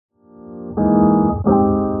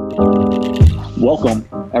Welcome,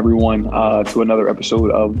 everyone, to another episode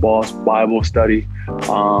of Boss Bible Study.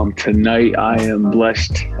 Tonight, I am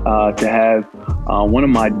blessed to have one of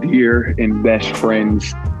my dear and best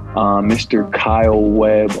friends, Mr. Kyle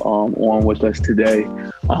Webb, on with us today.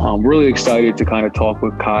 I'm really excited to kind of talk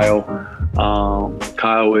with Kyle.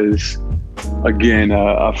 Kyle is, again,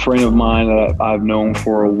 a friend of mine that I've known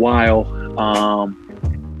for a while.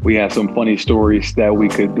 We have some funny stories that we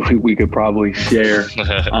could probably share.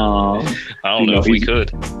 I don't know if we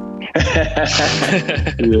could.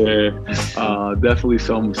 Yeah, definitely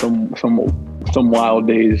some wild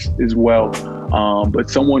days as well. But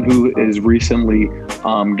someone who has recently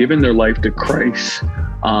given their life to Christ,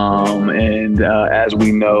 and as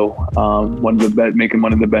we know, making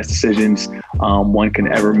one of the best decisions one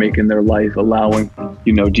can ever make in their life, allowing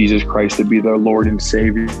Jesus Christ to be their Lord and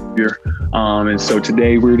Savior. And so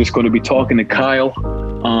today we're just going to be talking to Kyle,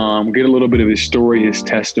 get a little bit of his story, his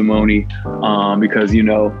testimony, because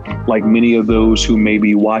like many of those who may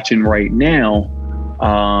be watching right now,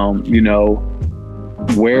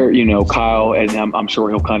 where Kyle, and I'm sure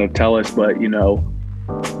he'll kind of tell us, but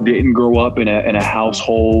didn't grow up in a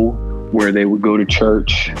household where they would go to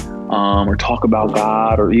church or talk about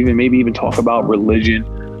God, or maybe talk about religion.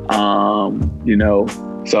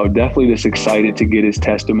 So definitely just excited to get his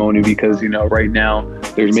testimony, because right now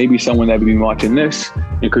there's maybe someone that would be watching this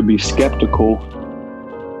and could be skeptical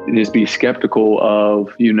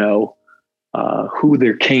of who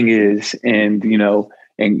their king is.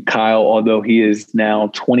 And Kyle, although he is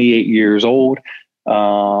now 28 years old,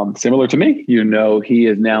 similar to me, he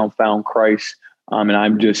has now found Christ. And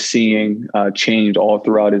I'm just seeing change all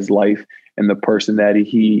throughout his life and the person that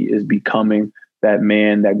he is becoming, that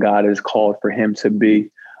man that God has called for him to be.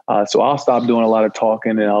 So I'll stop doing a lot of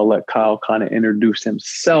talking and I'll let Kyle kind of introduce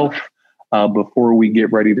himself before we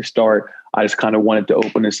get ready to start. I just kind of wanted to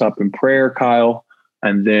open this up in prayer, Kyle.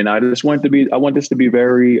 And then I want this to be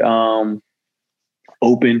very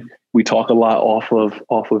open. We talk a lot off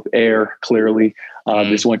of air, clearly.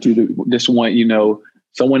 Just want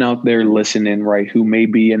someone out there listening, right, who may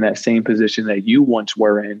be in that same position that you once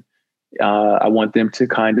were in. I want them to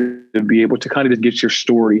kind of be able to kind of just get your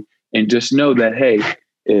story and just know that, hey,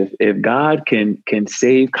 if God can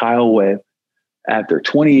save Kyle Webb after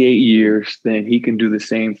 28 years, then he can do the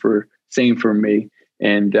same for me.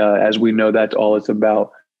 And as we know, that's all it's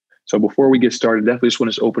about. So before we get started, definitely just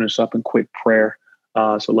want to open us up in quick prayer.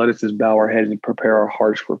 So let us just bow our heads and prepare our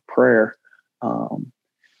hearts for prayer.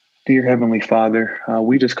 Dear Heavenly Father,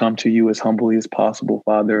 we just come to you as humbly as possible,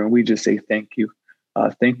 Father, and we just say thank you.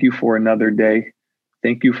 Thank you for another day.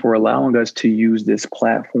 Thank you for allowing us to use this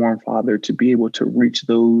platform, Father, to be able to reach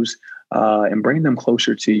those and bring them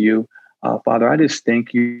closer to you. Father, I just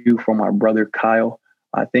thank you for my brother, Kyle.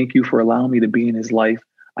 I thank you for allowing me to be in his life.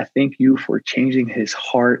 I thank you for changing his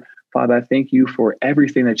heart. Father, I thank you for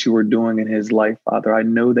everything that you are doing in his life, Father. I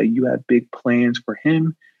know that you have big plans for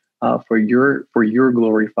him, for your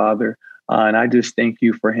glory, Father. And I just thank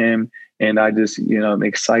you for him. And I just, I'm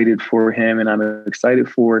excited for him, and I'm excited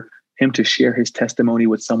for him to share his testimony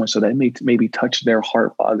with someone so that maybe touch their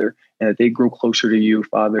heart, Father, and that they grow closer to you,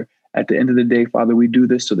 Father. At the end of the day, Father, we do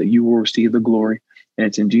this so that you will receive the glory. And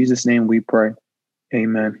it's in Jesus' name we pray.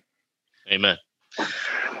 Amen. Amen.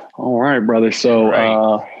 All right, brother. So,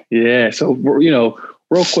 So,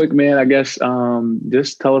 real quick, man, I guess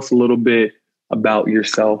just tell us a little bit about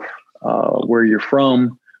yourself, where you're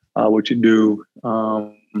from, what you do,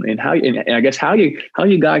 and how. And I guess how you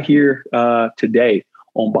got here today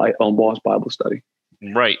on Boss Bible Study.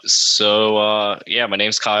 Right. So, my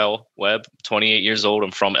name's Kyle Webb, 28 years old.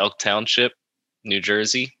 I'm from Elk Township, New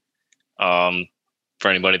Jersey. For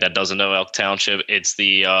anybody that doesn't know Elk Township, it's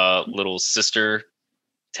the little sister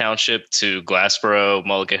township to Glassboro,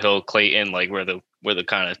 Mulligan Hill, Clayton, like where the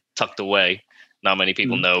kind of tucked away. Not many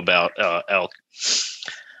people know about Elk.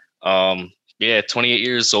 28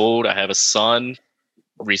 years old. I have a son.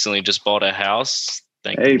 Recently just bought a house.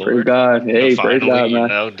 Thank the Lord. Praise God. Hey, finally, praise God,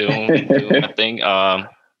 man. Doing my thing. And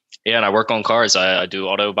I work on cars. I do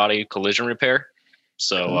auto body collision repair.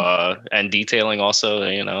 So, and detailing also,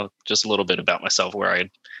 just a little bit about myself, where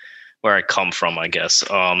I come from, I guess.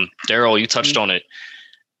 Daryl, you touched on it,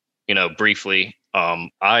 briefly.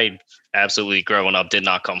 I absolutely, growing up, did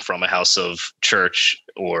not come from a house of church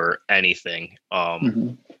or anything.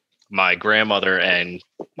 My grandmother and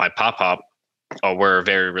my pop were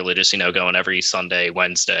very religious, going every Sunday,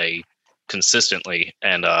 Wednesday, consistently.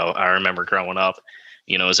 And I remember growing up,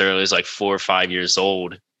 as early as like 4 or 5 years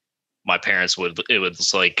old, my parents it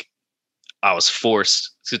was like I was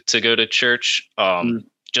forced to go to church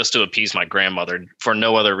just to appease my grandmother for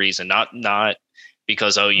no other reason, not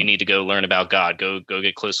because, oh, you need to go learn about God, go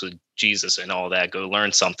get close with Jesus and all that, go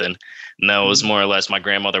learn something. No, it was more or less my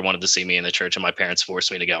grandmother wanted to see me in the church and my parents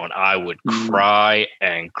forced me to go, and I would cry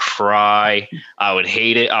and cry. I would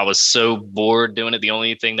hate it. I was so bored doing it. The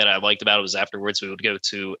only thing that I liked about it was afterwards we would go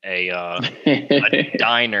to a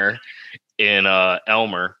diner in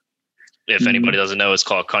Elmer. If anybody doesn't know, it's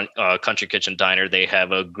called Country Kitchen Diner. They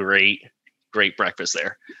have a great breakfast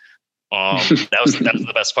there. That was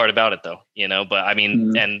the best part about it, though, you know. But I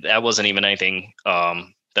mean, and that wasn't even anything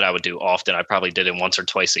that I would do often. I probably did it once or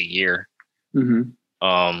twice a year.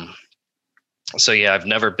 So yeah, I've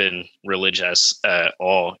never been religious at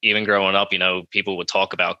all. Even growing up, you know, people would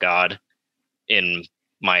talk about God in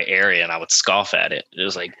my area and I would scoff at it. It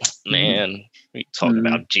was like, man, we talk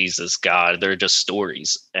about Jesus, God, they're just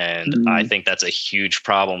stories. And I think that's a huge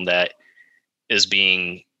problem that is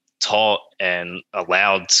being taught and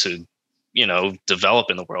allowed to, you know, develop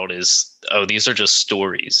in the world is, oh, these are just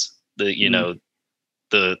stories. You know,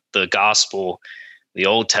 the gospel, the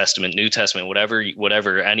Old Testament, New Testament,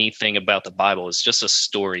 whatever, anything about the Bible is just a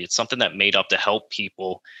story. It's something that made up to help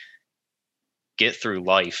people get through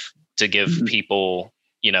life, to give people,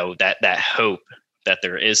 you know, that hope that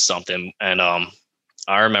there is something. And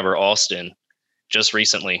I remember Austin just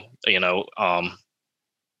recently, you know,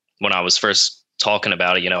 when I was first talking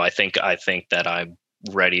about it, you know, I think that I'm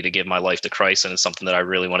ready to give my life to Christ, and it's something that I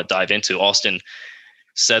really want to dive into. Austin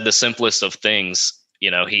said the simplest of things. You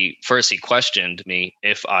know, he questioned me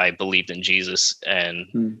if I believed in Jesus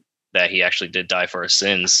and that he actually did die for our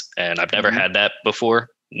sins. And I've never had that before.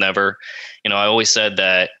 Never. You know, I always said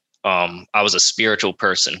that I was a spiritual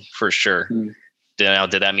person for sure. Now,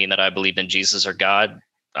 did that mean that I believed in Jesus or God?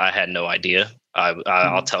 I had no idea.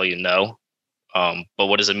 I'll tell you no. But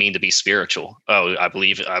what does it mean to be spiritual? Oh, I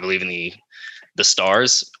believe in the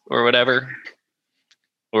stars or whatever.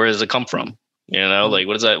 Where does it come from? You know, like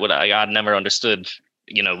what is that? I never understood.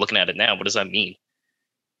 You know, looking at it now, what does that mean?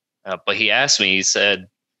 But he asked me, he said,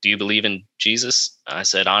 do you believe in Jesus? I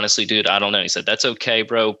said, honestly, dude, I don't know. He said, that's okay,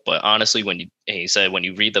 bro. But honestly, when you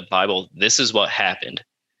read the Bible, this is what happened.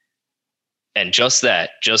 And just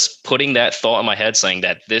putting that thought in my head, saying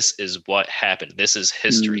that this is what happened. This is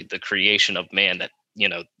history, the creation of man, that, you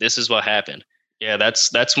know, this is what happened. Yeah,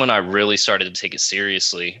 that's when I really started to take it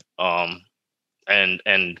seriously.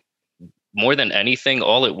 And more than anything,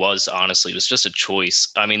 all it was, honestly, was just a choice.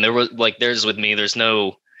 I mean, there's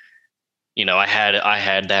no, you know, I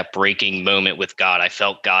had that breaking moment with God. I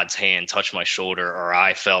felt God's hand touch my shoulder, or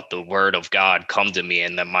I felt the word of God come to me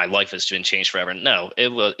and that my life has been changed forever. No,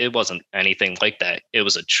 it wasn't anything like that. It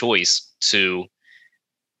was a choice to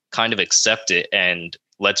kind of accept it and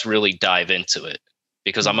let's really dive into it,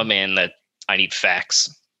 because I'm a man that I need facts.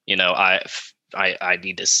 You know, I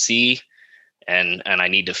need to see, and I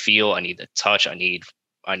need to feel, I need to touch, I need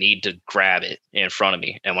to grab it in front of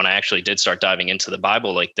me. And when I actually did start diving into the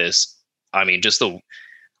Bible like this, I mean,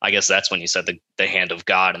 I guess that's when you said the hand of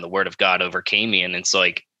God and the word of God overcame me. And it's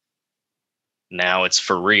like, now it's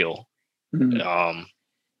for real. I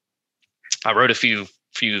wrote a few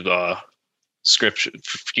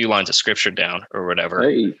lines of scripture down or whatever.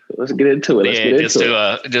 Hey, let's get into it.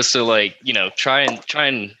 Just to like, you know, try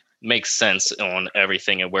and make sense on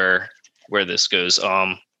everything and where this goes.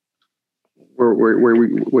 Where are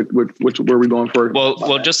we going for?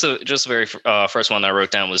 Well, just the very first one that I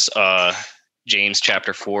wrote down was James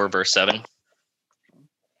chapter 4, verse 7.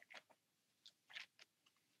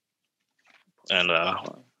 And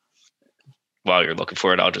while you're looking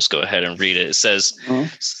for it, I'll just go ahead and read it. It says,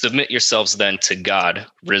 submit yourselves then to God,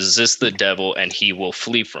 resist the devil, and he will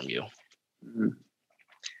flee from you.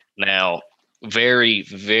 Now, very,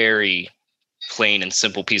 very plain and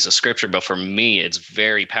simple piece of scripture, but for me, it's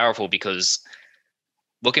very powerful, because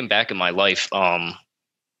looking back in my life, I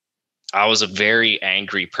was a very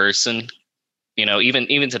angry person. You know, even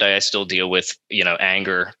today, I still deal with, you know,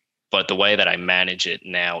 anger, but the way that I manage it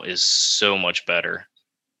now is so much better.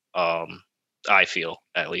 I feel,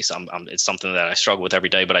 at least, it's something that I struggle with every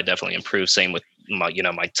day, but I definitely improve. Same with my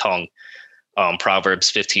tongue.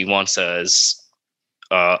 Proverbs 15:1 says,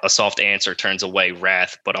 a soft answer turns away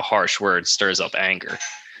wrath, but a harsh word stirs up anger.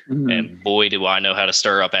 And boy, do I know how to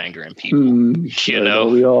stir up anger in people. You know,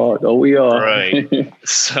 we are. Right.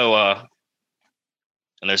 So,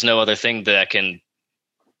 and there's no other thing that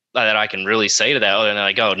I can really say to that other than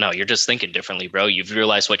like, oh no, you're just thinking differently, bro. You've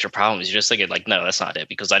realized what your problem is. You're just thinking like, no, that's not it.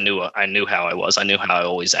 Because I knew how I was. I knew how I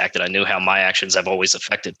always acted. I knew how my actions have always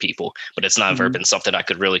affected people, but it's never been something I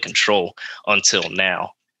could really control until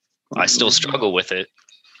now. I still struggle with it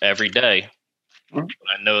every day. I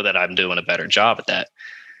know that I'm doing a better job at that.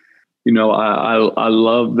 I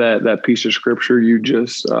love that piece of scripture you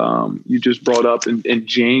just brought up in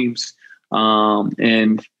James,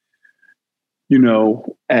 and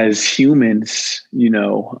as humans,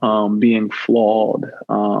 being flawed,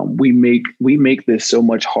 we make this so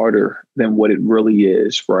much harder than what it really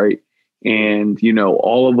is, right? And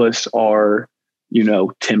all of us are,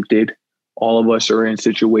 tempted. All of us are in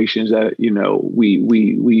situations that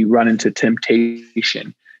we run into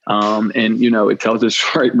temptation, and it tells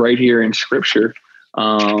us right here in Scripture,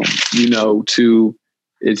 to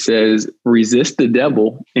it says resist the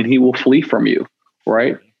devil and he will flee from you,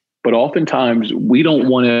 right? But oftentimes we don't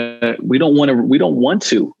want to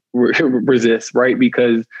resist, right?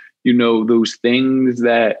 Because those things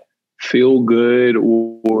that feel good,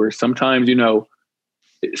 or sometimes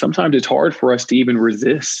it's hard for us to even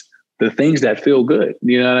resist the things that feel good.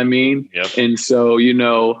 You know what I mean? Yep. And so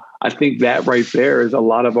I think that right there is a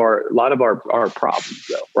lot of our problems,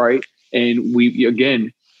 though, right? And we,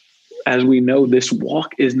 again, as we know, this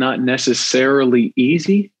walk is not necessarily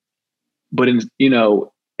easy, but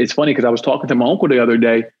it's funny because I was talking to my uncle the other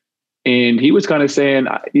day, and he was kind of saying,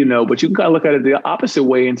 but you can kind of look at it the opposite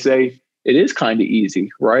way and say it is kind of easy,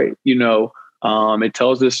 right? It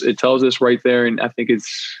tells us right there, and I think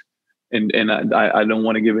it's, and I don't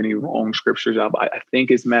want to give any wrong scriptures out, but I think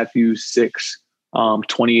it's Matthew 6,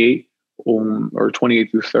 28 or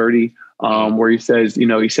 28 through 30, where he says,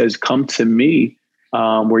 "Come to me,"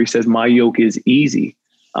 where he says, "My yoke is easy,"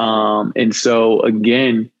 and so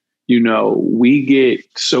again, we get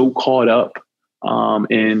so caught up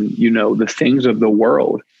in, the things of the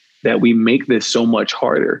world that we make this so much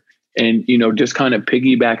harder. And, just kind of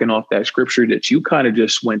piggybacking off that scripture that you kind of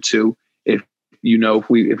just went to, if we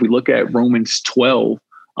look at Romans 12,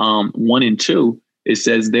 1 and 2, it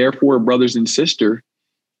says, "Therefore, brothers and sisters,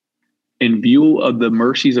 in view of the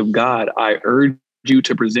mercies of God, I urge you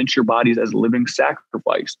to present your bodies as a living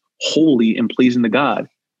sacrifice, holy and pleasing to God.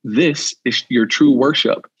 This is your true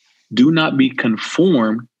worship. Do not be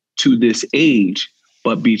conformed to this age,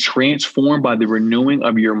 but be transformed by the renewing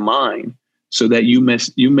of your mind, so that you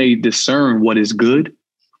may discern what is good,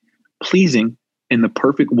 pleasing, and the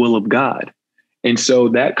perfect will of God." And so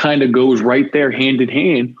that kind of goes right there hand in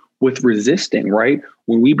hand with resisting, right?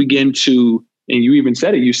 When we begin to, and you even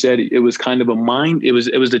said it, you said it was kind of a mind, it was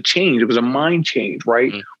a change. It was a mind change,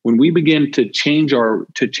 right? Mm-hmm. When we begin to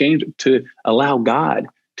allow God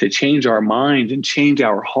to change our minds and change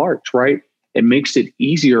our hearts, right? It makes it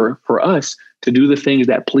easier for us to do the things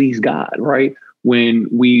that please God, right? When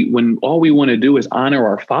all we want to do is honor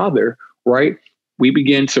our Father, right? We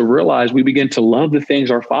begin to love the things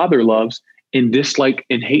our Father loves and dislike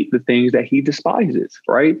and hate the things that he despises,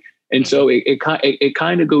 right? And so it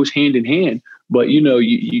kind of goes hand in hand. But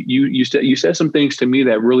you said some things to me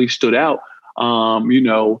that really stood out.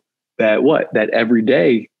 That every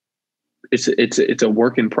day it's a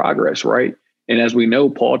work in progress, right? And as we know,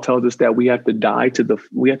 Paul tells us that we have to die to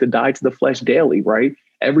the flesh daily, right?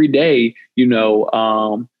 Every day,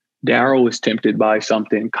 Daryl is tempted by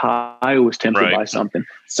something. Kyle is tempted by something.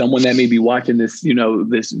 Someone that may be watching this,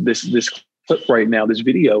 this clip right now, this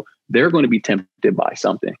video, they're going to be tempted by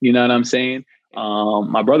something. You know what I'm saying?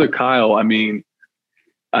 My brother Kyle, I mean,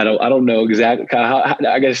 I don't know exactly.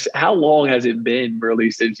 I guess how long has it been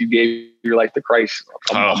really since you gave your life to Christ?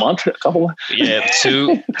 A month, a couple? Yeah,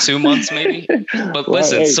 2 months maybe. But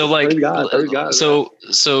listen, hey, so like, praise God,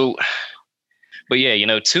 so, but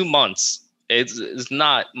yeah, 2 months. It's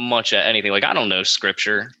not much at anything. Like, I don't know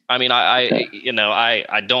scripture. I mean,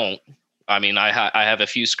 I don't. I mean, I have a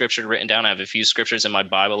few scriptures written down. I have a few scriptures in my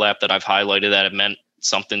Bible app that I've highlighted that have meant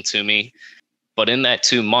something to me. But in that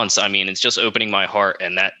 2 months, I mean, it's just opening my heart,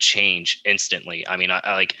 and that change instantly. I mean,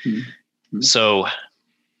 I like, so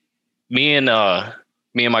me and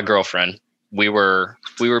my girlfriend, we were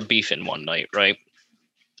beefing one night, right?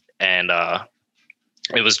 And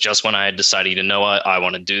it was just when I had decided, I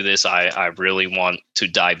want to do this. I really want to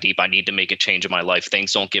dive deep. I need to make a change in my life.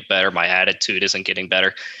 Things don't get better. My attitude isn't getting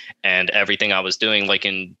better. And everything I was doing, like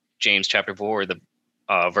in James chapter 4, the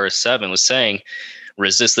verse 7 was saying,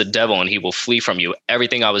 resist the devil and he will flee from you.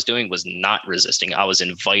 Everything I was doing was not resisting. I was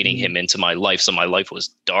inviting him into my life. So my life was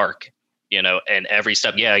dark, and every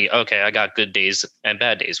step, okay, I got good days and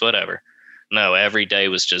bad days, whatever. No, every day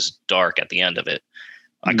was just dark at the end of it.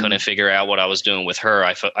 I couldn't figure out what I was doing with her.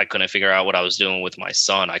 I couldn't figure out what I was doing with my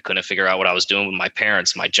son. I couldn't figure out what I was doing with my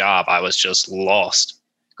parents, my job. I was just lost.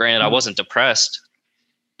 Granted, I wasn't depressed,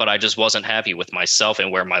 but I just wasn't happy with myself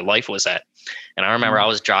and where my life was at. And I remember I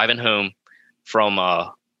was driving home from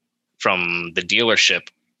the dealership,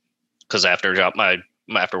 because after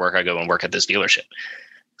work I go and work at this dealership.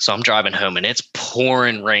 So I'm driving home and it's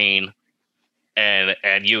pouring rain.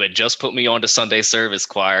 And you had just put me on to Sunday service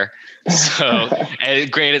choir. So,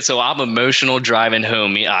 and granted, so I'm emotional driving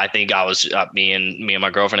home. I think I was me and my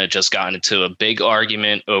girlfriend had just gotten into a big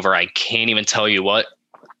argument over, I can't even tell you what.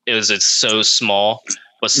 It's so small,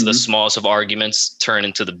 but the smallest of arguments turn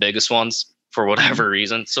into the biggest ones for whatever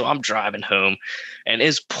reason. So I'm driving home and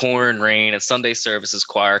it's pouring rain and Sunday services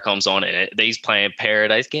choir comes on and he's playing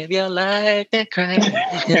Paradise. Give your life to Christ.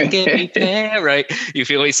 Give me paradise. Right. You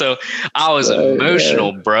feel me? So I was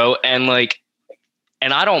emotional, bro. And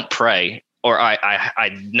and I don't pray, or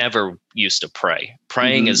I never used to pray.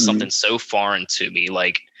 Praying is something so foreign to me.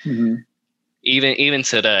 Even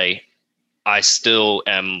today, I still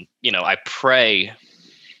am, I pray,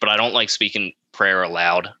 but I don't like speaking prayer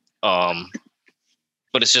aloud.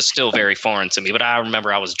 But it's just still very foreign to me. But I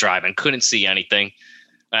remember I was driving, couldn't see anything.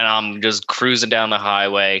 And I'm just cruising down the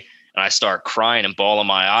highway and I start crying and bawling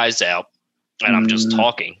my eyes out. And I'm just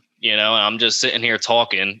talking, and I'm just sitting here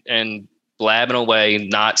talking and blabbing away,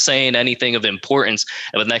 not saying anything of importance.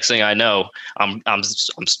 And the next thing I know, I'm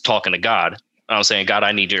talking to God. I'm saying, God,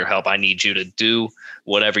 I need your help. I need you to do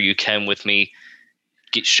whatever you can with me.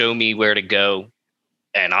 Show me where to go.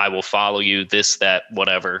 And I will follow you, this, that,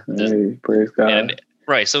 whatever. Hey, praise God.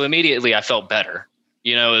 Right. So immediately I felt better.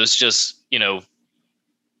 It was just,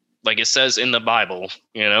 like it says in the Bible,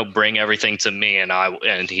 bring everything to me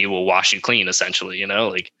and he will wash you clean, essentially,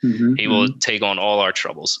 he will take on all our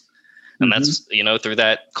troubles. And that's, through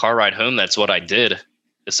that car ride home, that's what I did.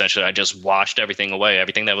 Essentially, I just washed everything away.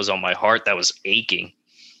 Everything that was on my heart that was aching.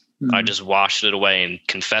 I just washed it away and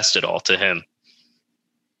confessed it all to him.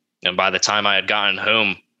 And by the time I had gotten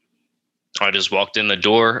home, I just walked in the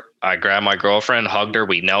door. I grabbed my girlfriend, hugged her.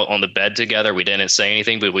 We knelt on the bed together. We didn't say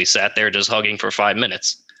anything, but we sat there just hugging for 5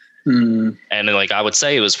 minutes. And I would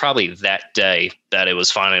say it was probably that day that it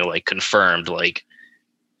was finally confirmed,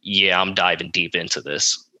 yeah, I'm diving deep into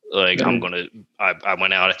this. I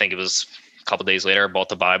went out, I think it was a couple days later, I bought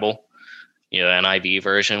the Bible, NIV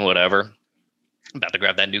version, whatever. I'm about to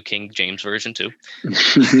grab that new King James version too.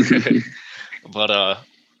 But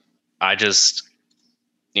I just,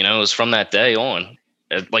 it was from that day on,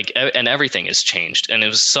 and everything has changed. And it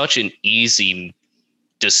was such an easy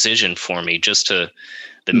decision for me just to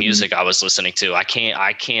the music I was listening to. I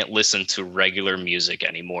can't listen to regular music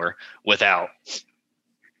anymore without,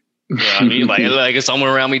 I mean, like someone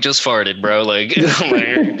around me just farted, bro. I'm like,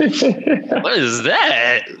 what is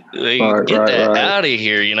that? Get that out of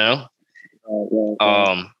here,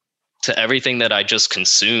 to everything that I just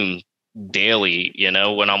consume daily,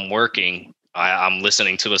 when I'm working, I'm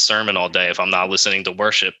listening to a sermon all day. If I'm not listening to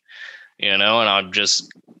worship, and I'm just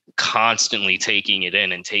constantly taking it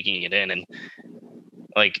in. And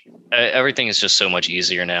everything is just so much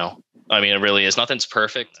easier now. I mean, it really is. Nothing's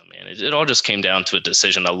perfect. I mean, it all just came down to a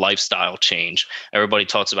decision, a lifestyle change. Everybody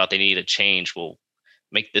talks about they need a change. Well,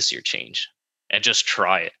 make this your change and just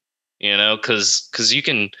try it, because you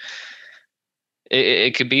can,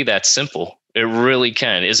 it could be that simple. It really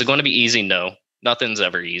can. Is it going to be easy? No, nothing's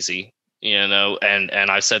ever easy, and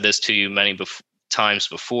I've said this to you many times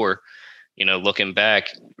before, looking back,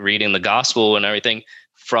 reading the gospel and everything,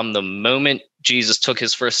 from the moment Jesus took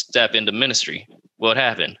his first step into ministry, what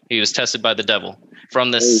happened? He was tested by the devil.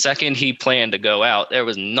 From the second he planned to go out, there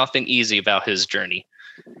was nothing easy about his journey.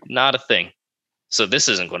 Not a thing. So this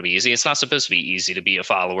isn't going to be easy. It's not supposed to be easy to be a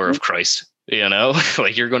follower of Christ, you're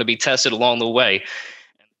going to be tested along the way.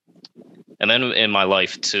 And then in my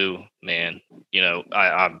life too, man,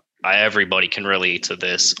 everybody can relate to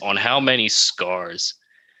this, on how many scars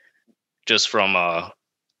just from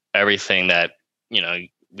everything that,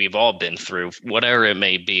 we've all been through, whatever it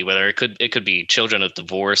may be, whether it could be children of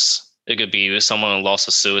divorce. It could be someone in loss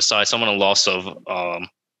of suicide, someone in loss of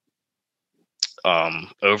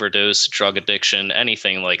overdose, drug addiction,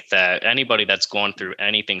 anything like that. Anybody that's gone through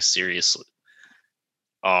anything seriously.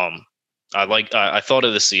 I thought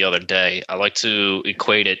of this the other day. I like to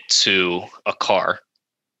equate it to a car.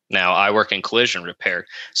 Now, I work in collision repair,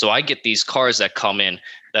 so I get these cars that come in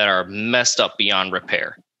that are messed up beyond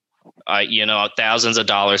repair. Thousands of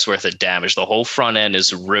dollars worth of damage. The whole front end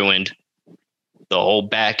is ruined. The whole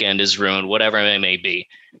back end is ruined, whatever it may be.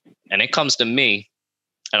 And it comes to me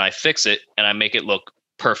and I fix it and I make it look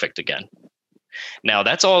perfect again. Now,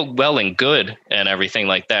 that's all well and good and everything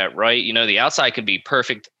like that, right? The outside can be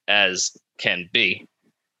perfect as can be.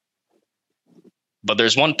 But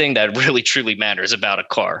there's one thing that really truly matters about a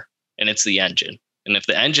car, and it's the engine. And if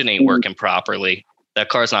the engine ain't working properly, that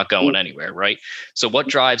car's not going anywhere, right? So what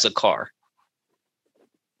drives a car?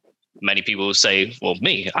 Many people will say, well,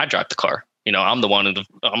 me, I drive the car. I'm the one in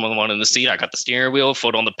the seat. I got the steering wheel,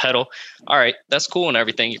 foot on the pedal. All right, that's cool and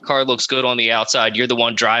everything. Your car looks good on the outside. You're the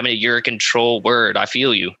one driving it. You're in control. Word, I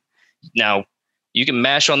feel you. Now, you can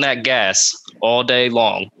mash on that gas all day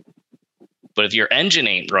long, but if your engine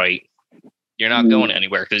ain't right, you're not going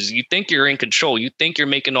anywhere, because you think you're in control. You think you're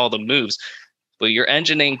making all the moves, but your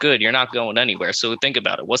engine ain't good. You're not going anywhere. So think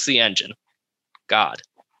about it. What's the engine? God.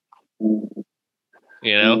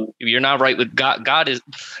 If you're not right with God, God is,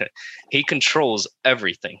 he controls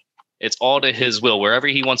everything. It's all to his will. Wherever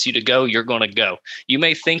he wants you to go, you're going to go. You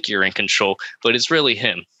may think you're in control, but it's really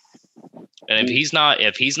him. And if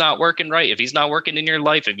he's not working right, if he's not working in your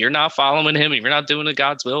life, if you're not following him, if you're not doing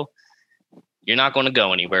God's will, you're not going to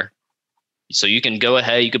go anywhere. So you can go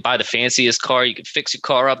ahead, you could buy the fanciest car, you could fix your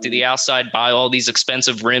car up to the outside, buy all these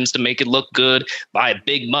expensive rims to make it look good, buy a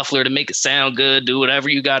big muffler to make it sound good, do whatever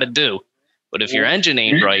you got to do. But if your engine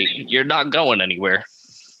ain't right, you're not going anywhere.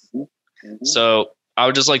 So I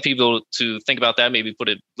would just like people to think about that, maybe put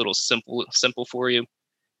it a little simple for you.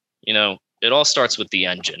 It all starts with the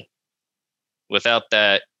engine. Without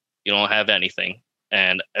that, you don't have anything.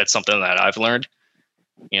 And it's something that I've learned.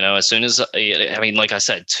 As soon as, like I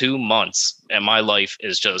said, 2 months and my life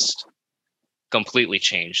is just completely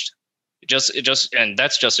changed. And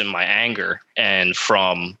that's just in my anger and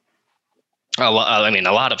from a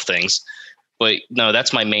lot of things. But no,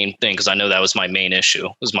 that's my main thing, because I know that was my main issue,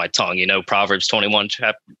 was my tongue. Proverbs 21,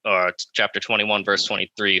 chapter 21, verse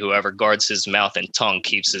 23, whoever guards his mouth and tongue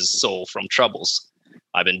keeps his soul from troubles.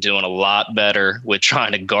 I've been doing a lot better with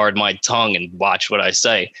trying to guard my tongue and watch what I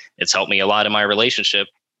say. It's helped me a lot in my relationship.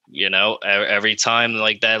 Every time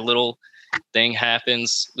like that little thing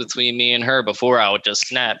happens between me and her, before I would just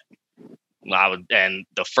snap. And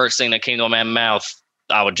the first thing that came to my mouth,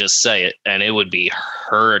 I would just say it, and it would be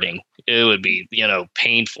hurting. It would be,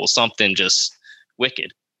 painful, something just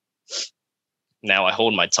wicked. Now I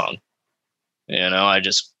hold my tongue. I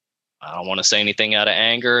don't want to say anything out of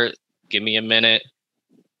anger. Give me a minute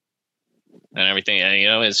and everything.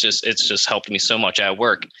 And, it's just helped me so much at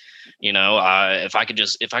work. If I could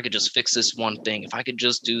just fix this one thing, if I could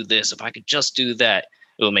just do this, if I could just do that,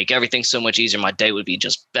 it would make everything so much easier. My day would be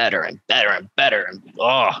just better and better and better. And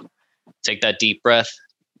take that deep breath.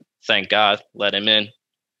 Thank God. Let him in.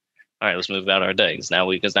 All right, let's move about our day.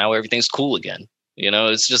 Because now everything's cool again.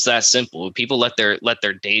 It's just that simple. People let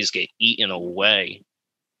their days get eaten away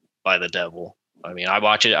by the devil. I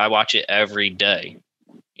watch it every day.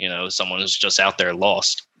 Someone who's just out there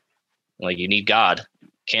lost. Like, you need God.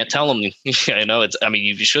 Can't tell them. You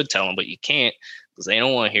should tell them, but you can't, because they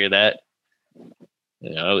don't want to hear that.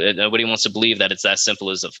 Nobody wants to believe that it's that simple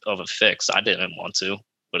as of a fix. I didn't want to,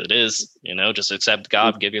 but it is. Just accept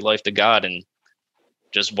God, give your life to God, and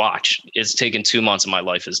just watch. It's taken 2 months, and my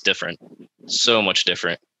life is different, so much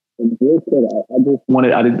different. I didn't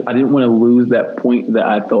want to lose that point that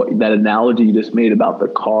I thought, that analogy you just made about the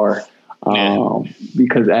car,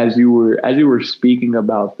 because as you were speaking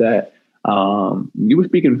about that, you were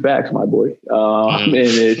speaking facts, my boy. And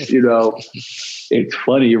it's, it's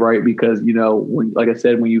funny, right? Because, when, like I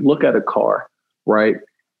said, when you look at a car, right,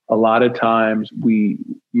 a lot of times we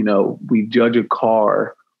judge a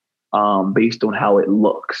car based on how it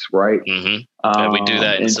looks, right? Mm-hmm. And we do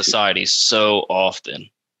that in society so often.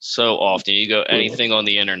 You go anything on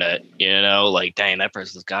the internet, like, dang, that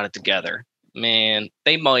person's got it together. Man,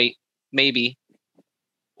 they might, maybe,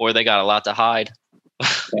 or they got a lot to hide,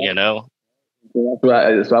 So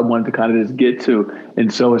I wanted to kind of just get to.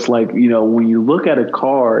 And so it's like, when you look at a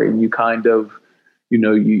car and you kind of, you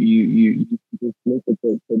just look at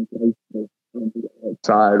the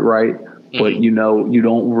outside, right? Mm-hmm. But, you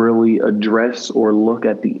don't really address or look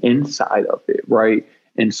at the inside of it, right?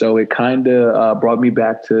 And so it kind of brought me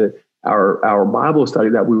back to our Bible study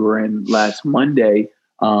that we were in last Monday,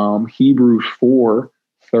 Hebrews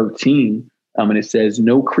 4:13. And it says,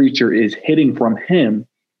 no creature is hidden from him,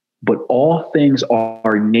 but all things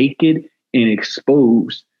are naked and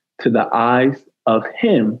exposed to the eyes of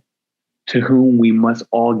him to whom we must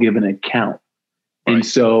all give an account. Right. And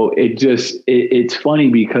so it's funny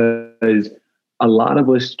because a lot of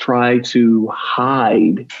us try to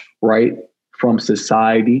hide, right, from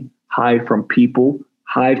society, hide from people,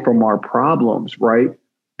 hide from our problems, right?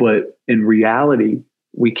 But in reality,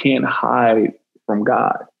 we can't hide from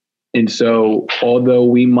God. And so although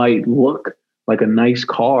we might look like a nice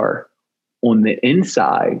car on the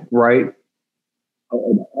inside, right?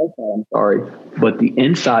 I'm sorry, but the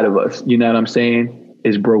inside of us, you know what I'm saying,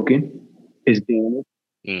 is broken, is damaged.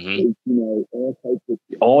 Mm-hmm.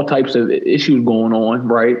 All types of issues going on,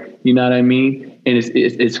 right? You know what I mean? And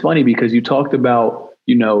it's funny because you talked about,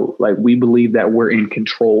 like we believe that we're in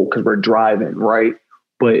control because we're driving, right?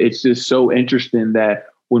 But it's just so interesting that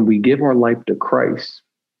when we give our life to Christ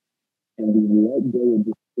and we let go of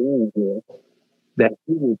the steering wheel, that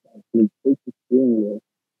He will actually take the steering wheel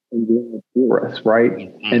and do it for us, right?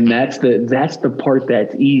 Mm-hmm. And that's the part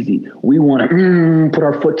that's easy. We want to put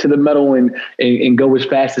our foot to the metal and go as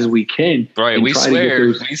fast as we can. Right. We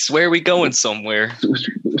swear we going somewhere.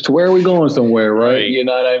 Swear we going somewhere, right? You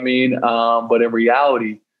know what I mean? But in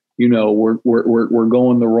reality, we're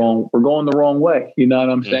going the wrong way. You know what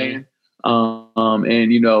I'm saying?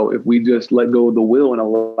 And if we just let go of the wheel and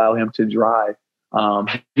allow Him to drive,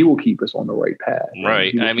 He will keep us on the right path.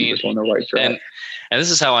 Right. I mean, on the right track. And this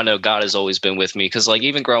is how I know God has always been with me. Cause like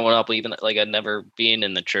even growing up, even like I'd never been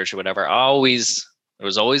in the church or whatever. There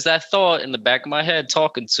was always that thought in the back of my head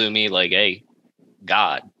talking to me like, hey,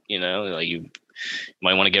 God, like you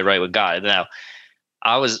might want to get right with God. Now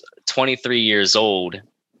I was 23 years old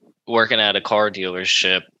working at a car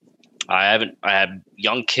dealership. I had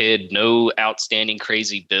young kid, no outstanding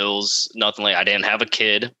crazy bills, nothing I didn't have a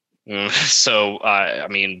kid. So, I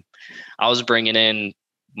was bringing in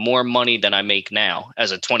more money than I make now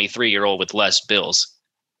as a 23-year-old with less bills,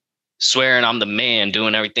 swearing I'm the man,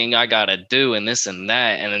 doing everything I got to do and this and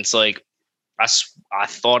that. And it's like, I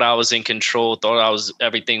thought I was in control,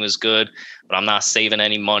 everything was good, but I'm not saving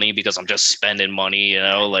any money because I'm just spending money,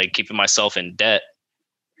 like keeping myself in debt.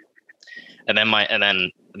 And then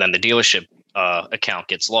the dealership account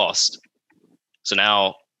gets lost. So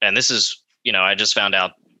now, and this is, I just found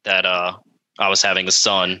out that I was having a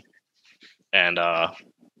son and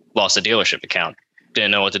lost a dealership account.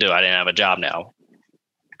 Didn't know what to do. I didn't have a job now.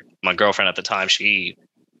 My girlfriend at the time, she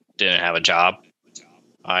didn't have a job.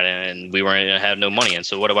 And we weren't have no money. And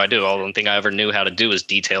so what do I do? All the thing I ever knew how to do is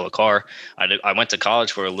detail a car. I went to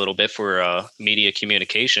college for a little bit for media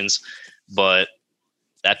communications, but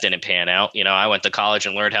that didn't pan out. I went to college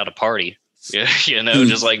and learned how to party.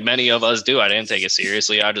 Just like many of us do. I didn't take it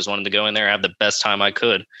seriously. I just wanted to go in there and have the best time I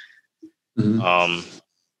could. Mm-hmm.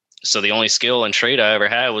 So the only skill and trade I ever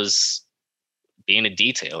had was being a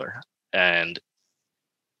detailer. And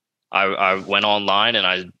I went online and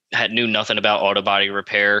I knew nothing about auto body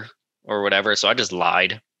repair or whatever. So I just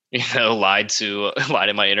lied, lied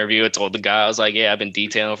in my interview. I told the guy, I was like, yeah, I've been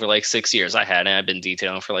detailing for like 6 years. I hadn't. I've been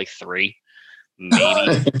detailing for like 3,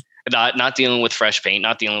 maybe. Not dealing with fresh paint,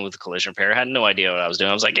 not dealing with collision repair. I had no idea what I was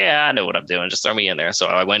doing. I was like, yeah, I know what I'm doing. Just throw me in there. So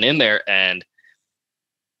I went in there, and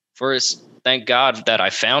first, thank God that I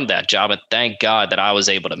found that job, and thank God that I was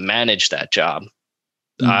able to manage that job.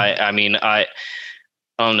 I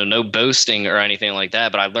don't know, no boasting or anything like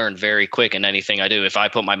that, but I learned very quick in anything I do. If I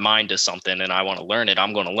put my mind to something and I want to learn it,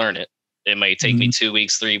 I'm going to learn it. It may take me 2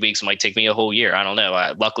 weeks, 3 weeks. It might take me a whole year. I don't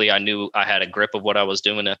know. Luckily, I knew I had a grip of what I was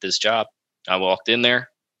doing at this job. I walked in there.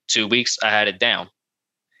 2 weeks, I had it down.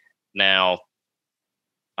 Now,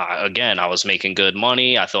 again, I was making good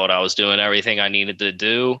money. I thought I was doing everything I needed to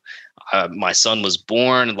do. My son was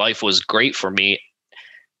born. Life was great for me.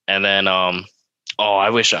 And then, I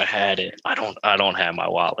wish I had it. I don't have my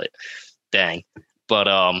wallet. Dang. But,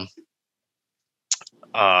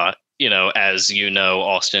 as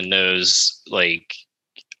Austin knows, like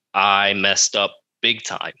I messed up big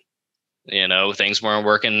time. Things weren't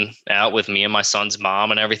working out with me and my son's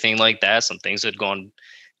mom and everything like that. Some things had gone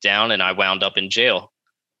down and I wound up in jail.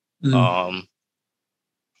 Yeah.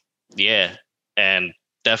 And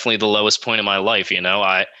definitely the lowest point in my life.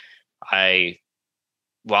 I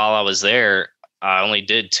while I was there, I only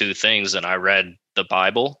did 2 things, and I read the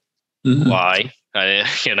Bible. Why? I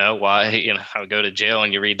would go to jail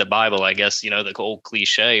and you read the Bible, I guess, the old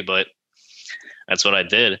cliche, but that's what I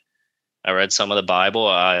did. I read some of the Bible.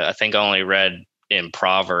 I think I only read in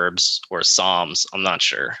Proverbs or Psalms. I'm not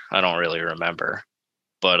sure. I don't really remember.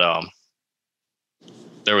 But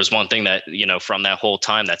there was one thing that, from that whole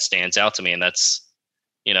time that stands out to me. And that's,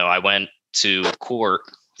 I went to court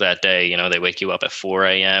that day. They wake you up at 4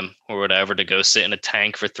 a.m. or whatever to go sit in a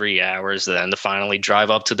tank for 3 hours, then to finally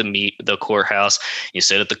drive up to the courthouse. You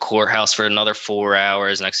sit at the courthouse for another 4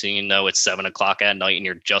 hours. Next thing you know, it's 7 o'clock at night and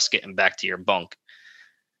you're just getting back to your bunk.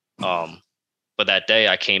 But that day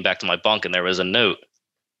I came back to my bunk and there was a note.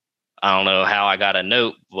 I don't know how I got a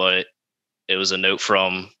note, but it was a note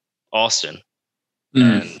from Austin.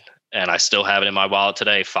 And I still have it in my wallet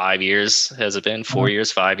today. 5 years has it been? 4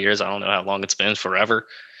 years, 5 years. I don't know how long it's been, forever.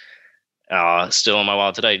 Still in my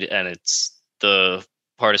wallet today. And it's the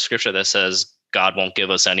part of scripture that says God won't give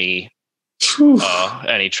us any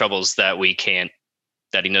troubles that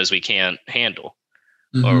he knows we can't handle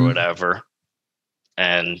or whatever.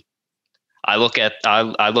 And I look at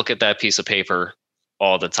that piece of paper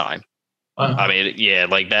all the time. Wow. I mean, yeah,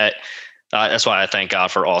 like that. That's why I thank God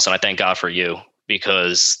for Austin. I thank God for you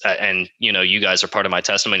because, and you guys are part of my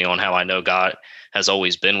testimony on how I know God has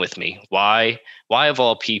always been with me. Why of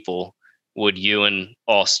all people would you and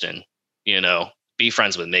Austin, be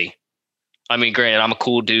friends with me? I mean, granted, I'm a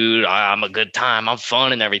cool dude. I'm a good time. I'm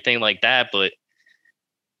fun and everything like that. But,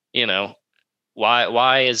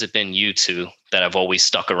 why has it been you two that have always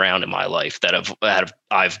stuck around in my life that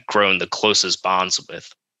I've grown the closest bonds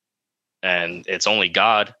with? And it's only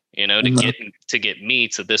God, to get me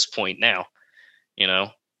to this point now,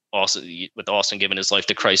 also with Austin giving his life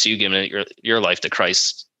to Christ, you giving your life to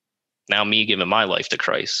Christ. Now me giving my life to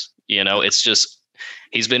Christ, it's just,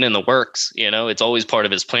 he's been in the works, it's always part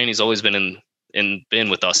of his plan. He's always been been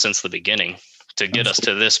with us since the beginning to get us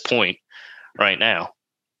to this point right now.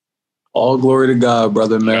 All glory to God,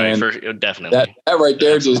 brother, man. Right, definitely. That right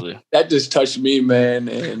there just touched me, man.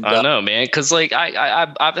 And I know, man, because like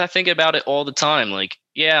I think about it all the time. Like,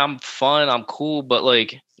 yeah, I'm fun, I'm cool, but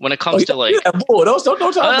like when it comes to like, don't talk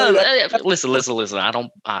that. Listen.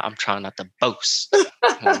 I'm trying not to boast.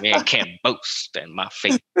 Man, can't boast in my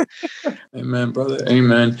faith. Amen, brother.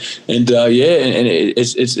 Amen. And and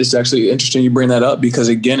it's actually interesting you bring that up because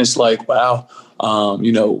again, it's like, wow.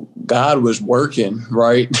 God was working,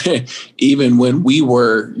 right? Even when we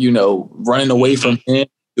were, running away from him,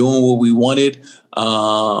 doing what we wanted.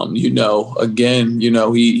 Again,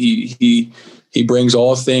 he brings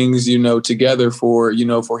all things, together for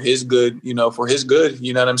his good, for his good,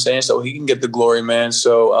 you know what I'm saying? So he can get the glory, man.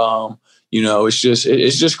 So, it's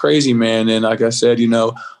just crazy, man. And like I said,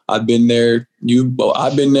 I've been there,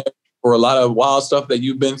 I've been there for a lot of wild stuff that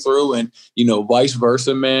you've been through and, vice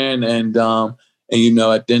versa, man. And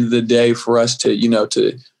at the end of the day, for us to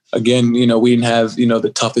again, we didn't have,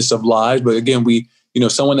 the toughest of lives. But again, we,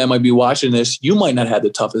 someone that might be watching this, you might not have the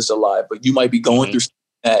toughest of lives, but you might be going through something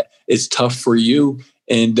that is tough for you.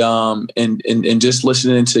 And just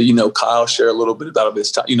listening to, Kyle share a little bit about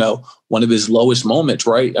his time, one of his lowest moments,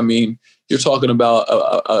 right? I mean, you're talking about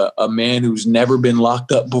a man who's never been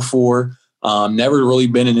locked up before, never really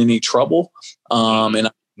been in any trouble.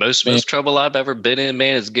 And most trouble I've ever been in,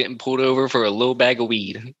 man, is getting pulled over for a little bag of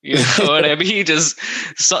weed. You know what I mean? Just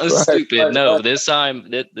something stupid. This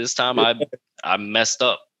time I messed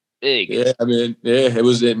up big. Yeah, I mean, it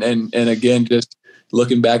was, and again, just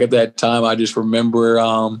looking back at that time, I just remember,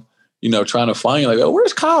 trying to find like, oh,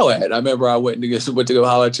 where's Kyle at? I remember I went to go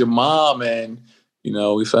holler at your mom, and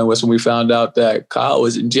we found out that Kyle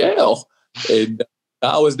was in jail, and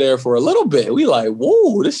I was there for a little bit. We like,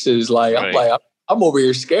 whoa, this is like, right. I'm over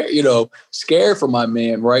here scared for my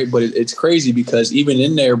man, right? But it's crazy because even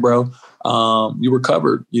in there, bro, you were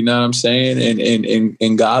covered. You know what I'm saying?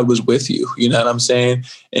 And God was with you. You know what I'm saying?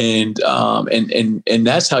 And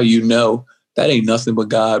that's how that ain't nothing but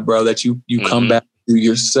God, bro. That you come back to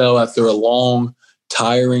your cell after a long,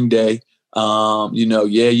 tiring day.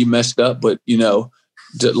 You messed up, but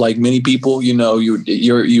like many people, you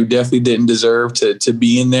definitely didn't deserve to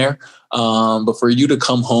be in there. But for you to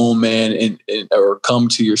come home, man, or come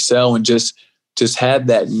to your cell and just had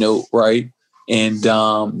that note, right? And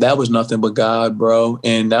that was nothing but God, bro.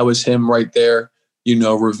 And that was him right there,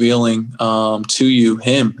 revealing to you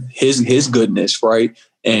his goodness, right?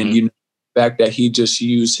 And the fact that he just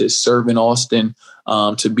used his servant Austin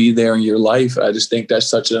to be there in your life. I just think that's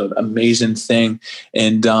such an amazing thing.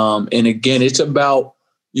 And again, it's about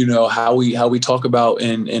how we talk about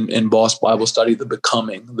in Boss Bible Study, the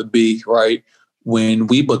becoming, the be, right? When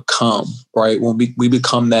we become, right? When we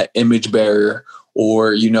become that image bearer,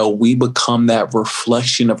 or, we become that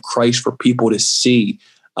reflection of Christ for people to see,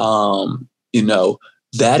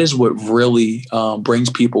 that is what really brings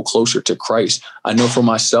people closer to Christ. I know for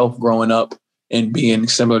myself growing up and being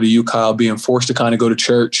similar to you, Kyle, being forced to kind of go to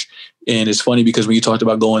church. And it's funny because when you talked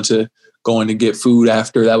about going to get food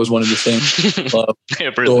after, that was one of the things.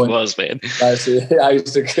 It really was, man. I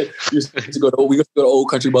used to go to Old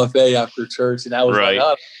Country Buffet after church, and that was right.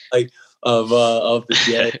 Of the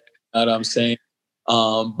day. You know what I'm saying?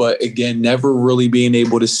 But again, never really being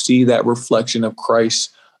able to see that reflection of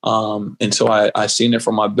Christ. And so I seen it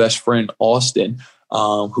from my best friend, Austin,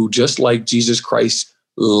 who just like Jesus Christ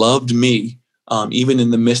loved me, even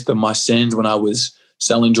in the midst of my sins when I was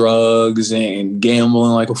selling drugs and gambling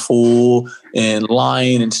like a fool and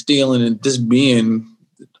lying and stealing and just being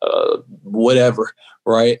whatever,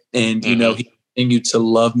 right? And, he continued to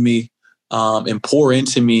love me and pour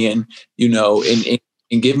into me and,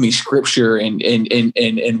 and give me scripture and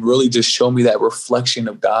really just show me that reflection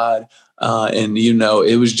of God. And,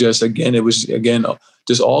 it was just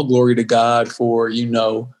all glory to God for,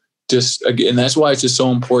 just again, that's why it's just so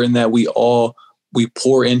important that we all we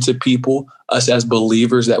pour into people, us as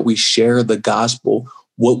believers, that we share the gospel.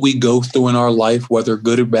 What we go through in our life, whether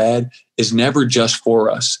good or bad, is never just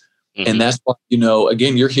for us. Mm-hmm. And that's why,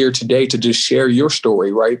 again, you're here today to just share your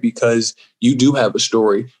story, right? Because you do have a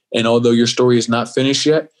story. And although your story is not finished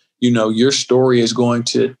yet, your story is going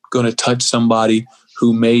to touch somebody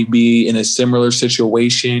who may be in a similar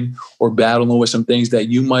situation or battling with some things that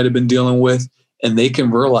you might have been dealing with. And they can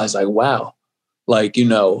realize, like, wow, like,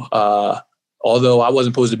 although I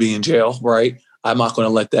wasn't supposed to be in jail, right? I'm not going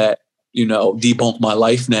to let that, debunk my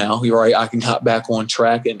life now, right? I can hop back on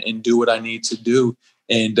track and do what I need to do.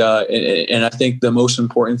 And I think the most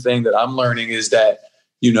important thing that I'm learning is that,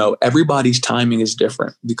 everybody's timing is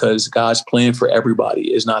different, because God's plan for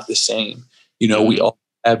everybody is not the same. We all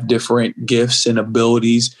have different gifts and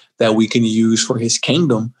abilities that we can use for his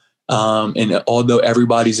kingdom. And although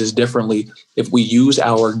everybody's is differently, if we use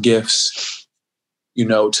our gifts,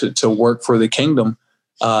 to work for the kingdom,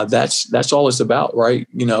 that's all it's about, right?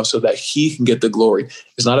 So that he can get the glory.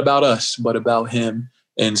 It's not about us, but about him.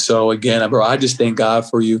 And so again, bro, I just thank God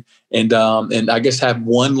for you. And I guess have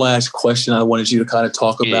one last question I wanted you to kind of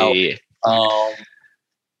talk about. Yeah. I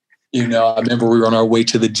remember we were on our way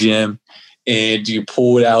to the gym, and you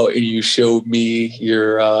pulled out and you showed me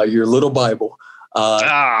your little Bible. So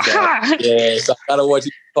I kind of want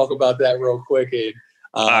you to talk about that real quick. And,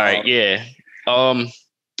 all right, yeah.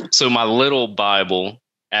 So my little Bible,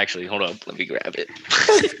 actually, hold on, let me grab it.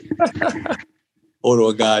 Hold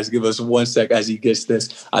on, guys. Give us 1 sec as he gets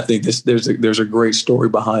this. I think there's a great story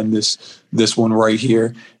behind this one right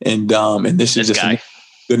here, and this is just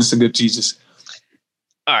goodness and good Jesus.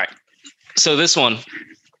 All right, so this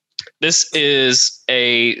is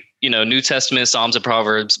a New Testament, Psalms and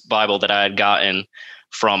Proverbs Bible that I had gotten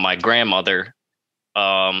from my grandmother.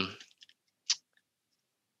 Back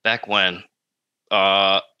when,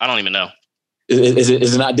 I don't even know. Is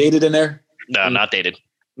it not dated in there? No, not dated.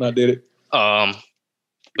 Not dated.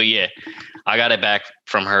 But yeah, I got it back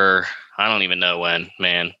from her. I don't even know when,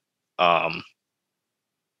 man. But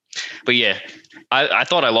yeah, I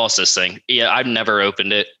thought I lost this thing. Yeah, I've never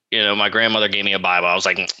opened it. My grandmother gave me a Bible. I was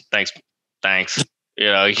like, thanks.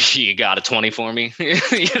 You got a 20 for me.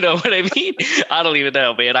 You know what I mean? I don't even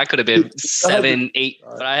know, man. I could have been 7, 8,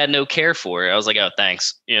 but I had no care for it. I was like, oh,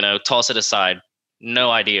 thanks. Toss it aside.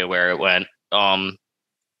 No idea where it went. And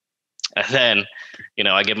then,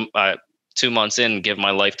 I give 2 months in, give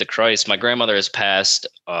my life to Christ. My grandmother has passed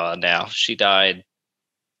now. She died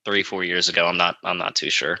 3-4 years ago. I'm not too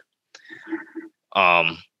sure.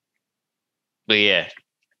 But yeah,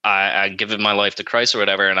 I given my life to Christ or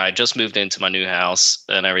whatever, and I just moved into my new house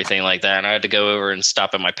and everything like that. And I had to go over and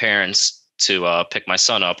stop at my parents to pick my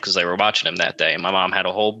son up because they were watching him that day. And my mom had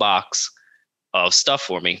a whole box of stuff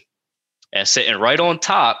for me, and sitting right on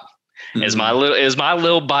top is my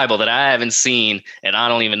little Bible that I haven't seen, and I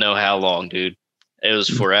don't even know how long, dude. It was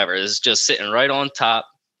forever. It's just sitting right on top.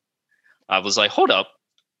 I was like, hold up.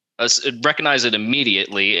 I recognized it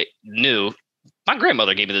immediately. Knew my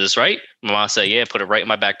grandmother gave me this, right? My mom said, yeah, put it right in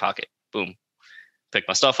my back pocket. Boom. Picked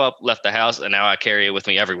my stuff up, left the house, and now I carry it with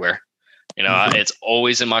me everywhere. It's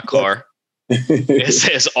always in my car.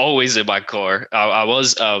 It's always in my car. I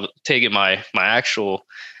was taking my actual,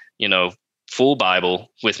 full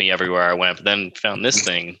Bible with me everywhere I went, but then found this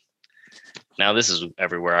thing. Now this is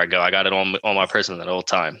everywhere I go. I got it on my person the whole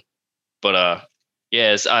time. But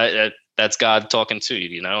yes, that's God talking to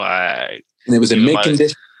you. And it was in mint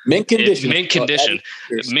condition. Mint condition.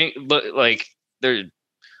 But like there,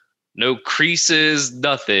 no creases,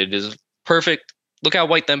 nothing. Is perfect. Look how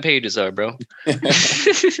white them pages are, bro. But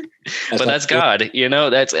that's God.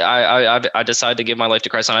 That's I decided to give my life to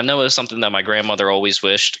Christ, and I know it was something that my grandmother always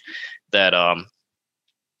wished, that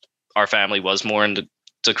our family was more into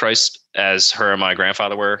Christ as her and my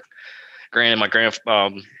grandfather were. Granted,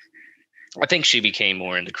 I think she became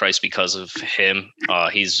more into Christ because of him.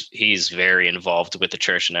 He's very involved with the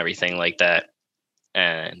church and everything like that,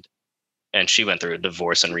 and she went through a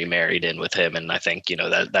divorce and remarried in with him. And I think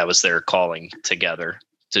that was their calling together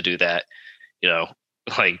to do that.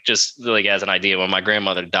 Just like as an idea, when my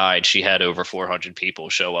grandmother died, she had over 400 people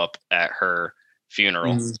show up at her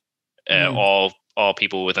funeral. All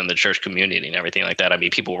people within the church community and everything like that. I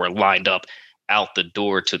mean, people were lined up out the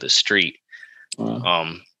door to the street.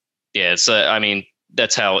 Wow. Yeah, I mean,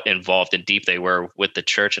 that's how involved and deep they were with the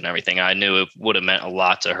church and everything. I knew it would have meant a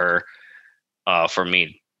lot to her, for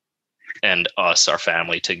me and us, our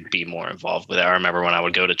family, to be more involved with it. I remember when I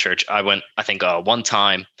would go to church, I think one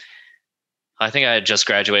time, I think I had just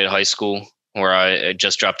graduated high school, or I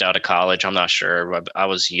just dropped out of college. I'm not sure. I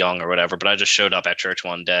was young or whatever, but I just showed up at church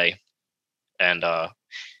one day, and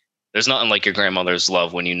there's nothing like your grandmother's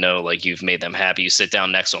love when you know like you've made them happy. You sit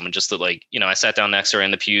down next to them and just like, you know, I sat down next to her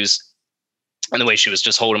in the pews, and the way she was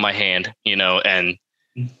just holding my hand, you know, and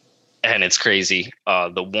it's crazy.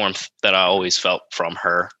 The warmth that I always felt from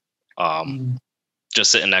her,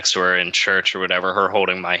 just sitting next to her in church or whatever, her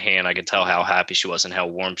holding my hand, I could tell how happy she was and how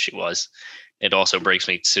warm she was. It also breaks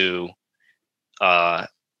me to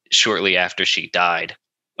shortly after she died.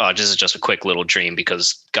 This is just a quick little dream,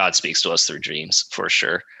 because God speaks to us through dreams for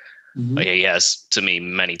sure. Like he has to me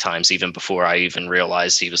many times, even before I even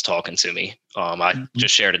realized he was talking to me. I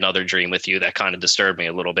just shared another dream with you that kind of disturbed me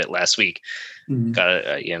a little bit last week.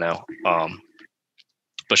 You know,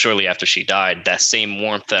 but shortly after she died, that same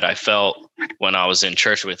warmth that I felt when I was in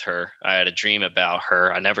church with her, I had a dream about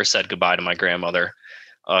her. I never said goodbye to my grandmother.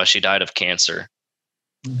 She died of cancer,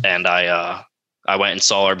 and I went and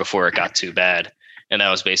saw her before it got too bad, and that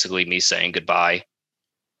was basically me saying goodbye.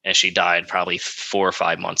 And she died probably 4 or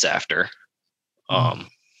 5 months after.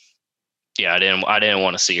 Yeah, I didn't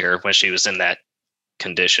want to see her when she was in that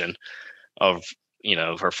condition of, you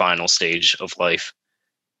know, her final stage of life.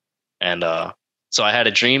 And so I had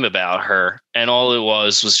a dream about her, and all it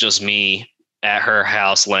was just me at her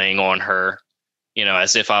house laying on her, you know,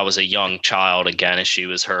 as if I was a young child again, and she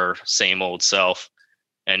was her same old self.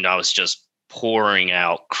 And I was just pouring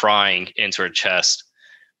out, crying into her chest.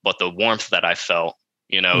 But the warmth that I felt,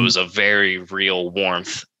 you know, it was a very real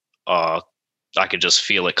warmth. I could just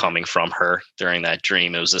feel it coming from her during that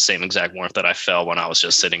dream. It was the same exact warmth that I felt when I was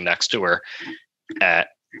just sitting next to her at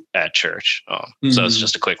church. So it's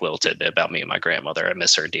just a quick little tidbit about me and my grandmother. I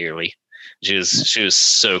miss her dearly. She was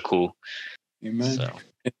so cool. Amen. So.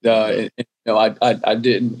 And, you know,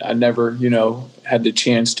 I never, you know, had the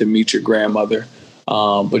chance to meet your grandmother,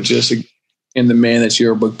 but just in the man that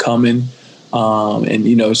you're becoming. And,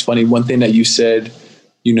 you know, it's funny. One thing that you said,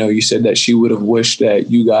 you know, you said that she would have wished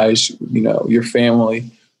that you guys, you know, your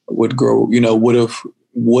family would grow, you know, would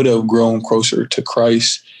have grown closer to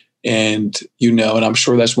Christ. And, you know, and I'm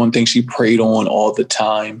sure that's one thing she prayed on all the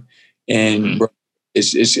time. And bro,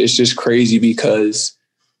 it's just crazy, because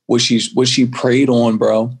what she prayed on,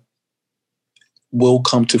 bro, will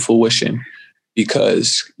come to fruition,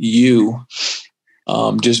 because you,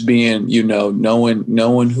 just being, you know,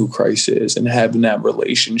 knowing who Christ is and having that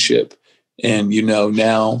relationship, and, you know,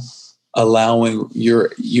 now allowing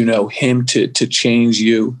him to change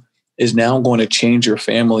you is now going to change your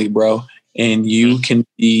family, bro. And you can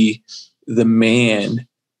be the man,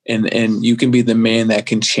 and you can be the man that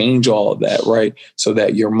can change all of that, right? So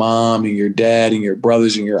that your mom and your dad and your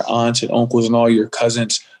brothers and your aunts and uncles and all your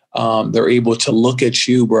cousins, they're able to look at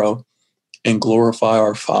you, bro, and glorify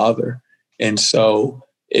our Father. And so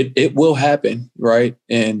it will happen, right?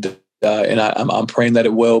 And I'm praying that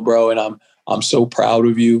it will, bro. And I'm so proud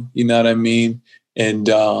of you. You know what I mean? And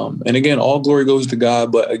again, all glory goes to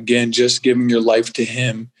God. But again, just giving your life to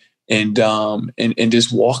Him, and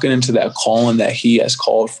just walking into that calling that He has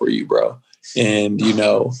called for you, bro. And, you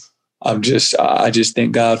know, I just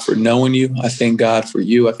thank God for knowing you. I thank God for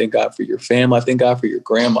you. I thank God for your family. I thank God for your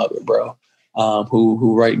grandmother, bro,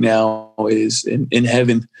 who right now is in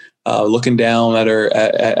heaven, looking down at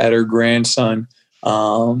her grandson,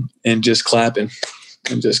 and just clapping.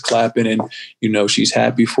 And, you know, she's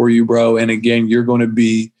happy for you, bro. And again, you're going to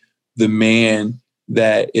be the man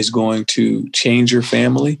that is going to change your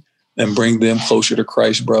family and bring them closer to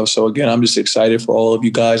Christ, bro. So again, I'm just excited for all of you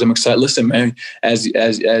guys. I'm excited. Listen, man, as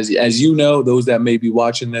you know, those that may be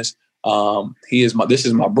watching this, this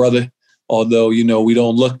is my brother. Although, you know, we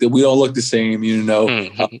don't look the same, you know,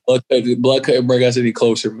 blood couldn't bring us any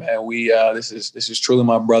closer, man. This is truly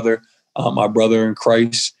my brother in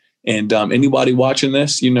Christ. And anybody watching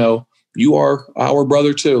this, you know, you are our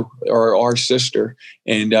brother too, or our sister,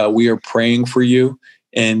 and we are praying for you.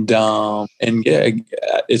 And yeah,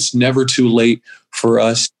 it's never too late for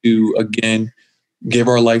us to again give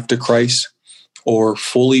our life to Christ, or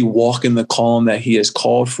fully walk in the calling that He has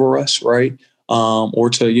called for us, right? Or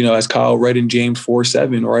to, you know, as Kyle read in James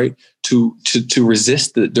 4:7, right, to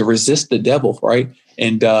resist the devil, right?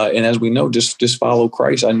 And as we know, just follow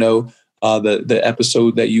Christ. I know the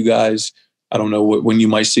episode that you guys, I don't know when you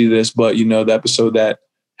might see this, but, you know, the episode that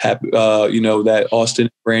that Austin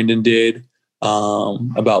and Brandon did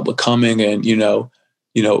about becoming, and, you know,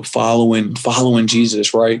 following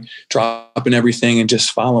Jesus, right? Dropping everything and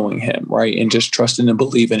just following Him, right? And just trusting and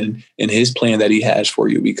believing in His plan that He has for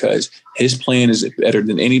you, because His plan is better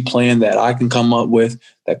than any plan that I can come up with,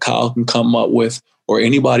 that Kyle can come up with, or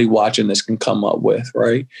anybody watching this can come up with,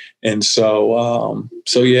 right? And so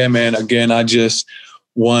yeah, man, again,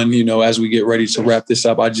 you know, as we get ready to wrap this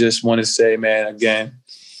up, I just want to say, man, again,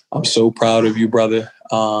 I'm so proud of you, brother.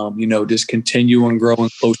 Just continue and grow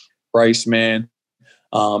close to Christ, man.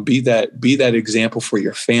 Be that example for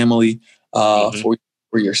your family, for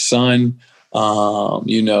your son.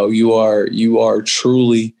 You are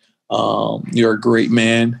truly, you're a great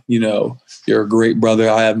man. You're a great brother.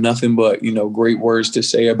 I have nothing but, great words to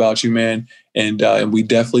say about you, man. And we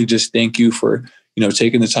definitely just thank you for,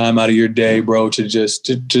 taking the time out of your day, bro, to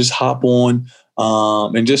just hop on,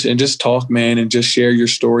 and just talk, man, and just share your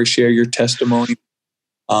story, share your testimony.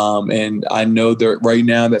 And I know that right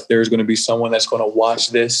now that there's going to be someone that's going to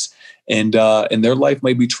watch this and their life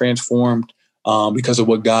may be transformed because of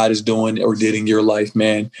what God is doing or did in your life,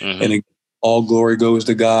 man. And all glory goes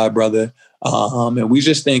to God, brother. And we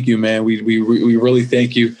just thank you, man. We really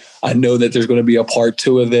thank you. I know that there's going to be a part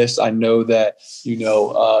 2 of this. I know that,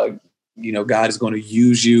 God is going to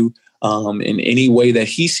use you in any way that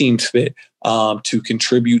he seems fit to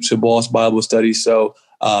contribute to Boss Bible Study. So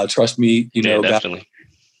trust me, definitely. God,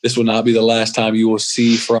 this will not be the last time you will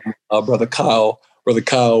see from Brother Kyle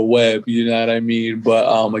Webb. You know what I mean?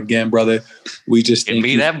 But again, brother, we just give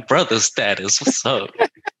me that brother status. What's up?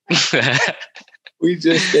 We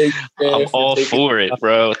just think I'm all for it,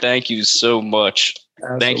 bro. Thank you so much.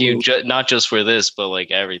 Absolutely. Thank you, not just for this, but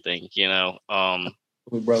like everything.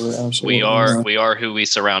 Brother, absolutely. We are who we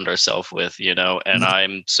surround ourselves with, and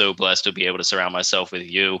I'm so blessed to be able to surround myself with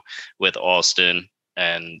you, with Austin,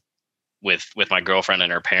 and with my girlfriend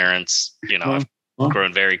and her parents. I've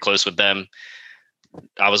grown very close with them.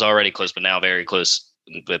 I was already close, but now very close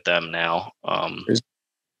with them now.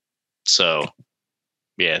 So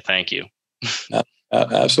yeah, thank you.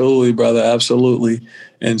 Absolutely, brother. Absolutely.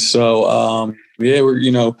 And so,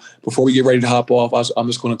 we're, before we get ready to hop off, I'm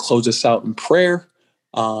just going to close this out in prayer.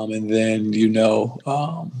 And then,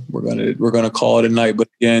 we're going to call it a night. But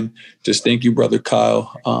again, just thank you, Brother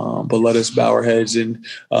Kyle. But let us bow our heads and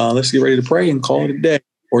let's get ready to pray and call it a day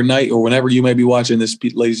or night or whenever you may be watching this,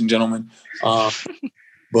 ladies and gentlemen.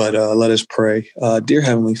 But let us pray. Dear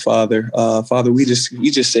Heavenly Father, Father, we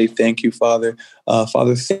just say thank you, Father.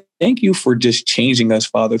 Father, thank you for just changing us,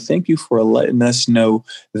 Father. Thank you for letting us know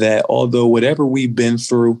that although whatever we've been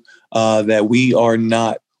through, that we are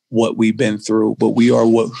not what we've been through, but we are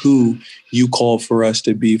who you called for us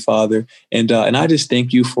to be, Father. And I just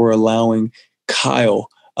thank you for allowing Kyle,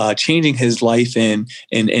 changing his life and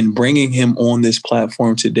bringing him on this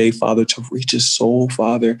platform today, Father, to reach his soul,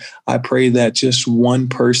 Father. I pray that just one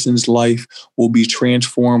person's life will be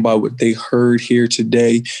transformed by what they heard here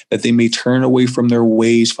today, that they may turn away from their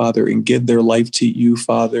ways, Father, and give their life to you,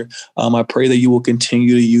 Father. I pray that you will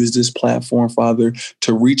continue to use this platform, Father,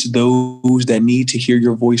 to reach those that need to hear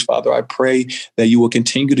your voice, Father. I pray that you will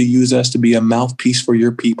continue to use us to be a mouthpiece for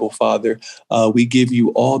your people, Father. We give you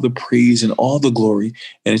all the praise and all the glory.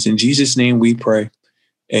 And it's in Jesus' name we pray.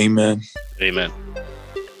 Amen. Amen.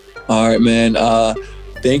 All right, man.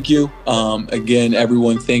 Thank you. Again,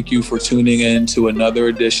 everyone, thank you for tuning in to another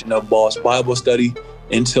edition of Boss Bible Study.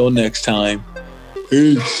 Until next time.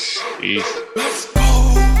 Peace. Peace.